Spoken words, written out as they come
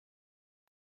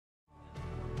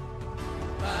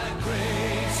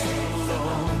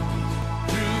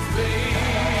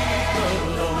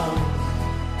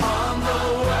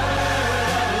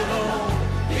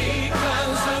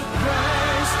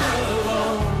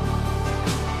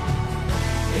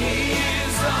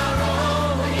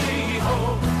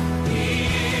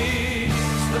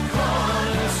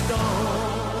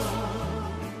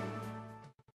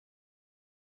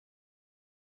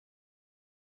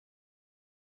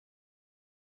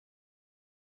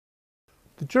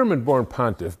The German-born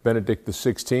pontiff, Benedict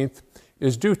XVI,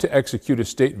 is due to execute a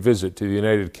state visit to the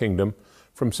United Kingdom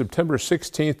from September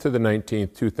 16th to the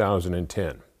 19th,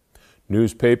 2010.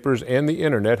 Newspapers and the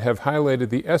Internet have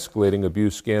highlighted the escalating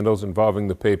abuse scandals involving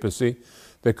the papacy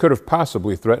that could have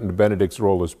possibly threatened Benedict's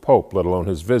role as Pope, let alone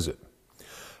his visit.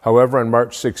 However, on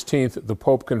March 16th, the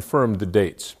Pope confirmed the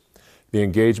dates. The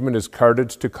engagement is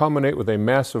carded to culminate with a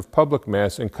massive public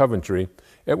mass in Coventry,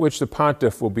 at which the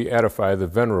pontiff will beatify the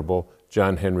Venerable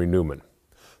John Henry Newman.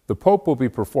 The Pope will be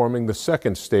performing the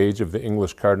second stage of the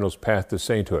English Cardinal's path to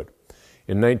sainthood.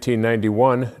 In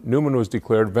 1991, Newman was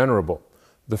declared venerable,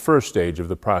 the first stage of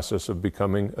the process of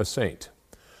becoming a saint.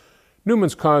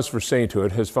 Newman's cause for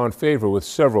sainthood has found favor with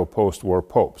several post-war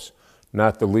popes,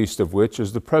 not the least of which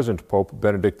is the present Pope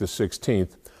Benedict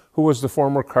XVI, who was the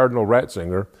former Cardinal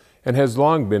Ratzinger and has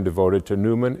long been devoted to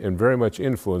Newman and very much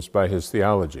influenced by his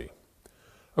theology.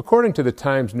 According to the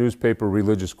Times newspaper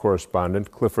religious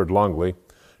correspondent Clifford Longley,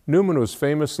 Newman was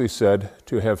famously said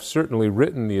to have certainly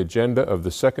written the agenda of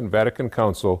the Second Vatican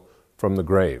Council from the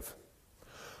grave.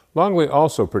 Longley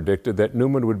also predicted that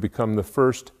Newman would become the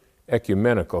first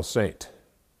ecumenical saint.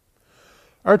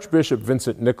 Archbishop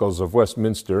Vincent Nichols of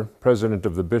Westminster, president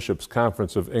of the Bishops'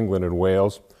 Conference of England and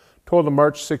Wales, told a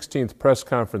March 16th press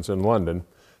conference in London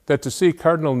that to see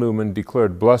Cardinal Newman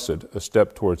declared blessed, a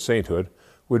step toward sainthood,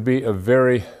 would be a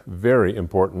very, very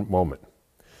important moment.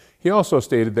 He also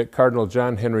stated that Cardinal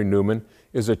John Henry Newman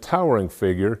is a towering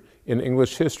figure in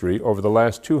English history over the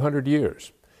last 200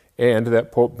 years, and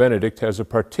that Pope Benedict has a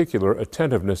particular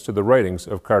attentiveness to the writings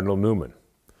of Cardinal Newman.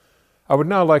 I would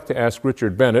now like to ask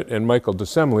Richard Bennett and Michael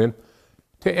DeSemlian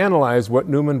to analyze what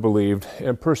Newman believed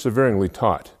and perseveringly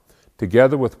taught,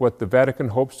 together with what the Vatican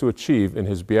hopes to achieve in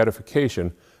his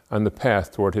beatification on the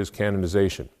path toward his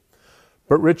canonization.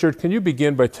 But Richard, can you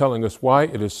begin by telling us why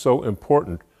it is so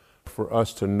important for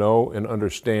us to know and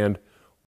understand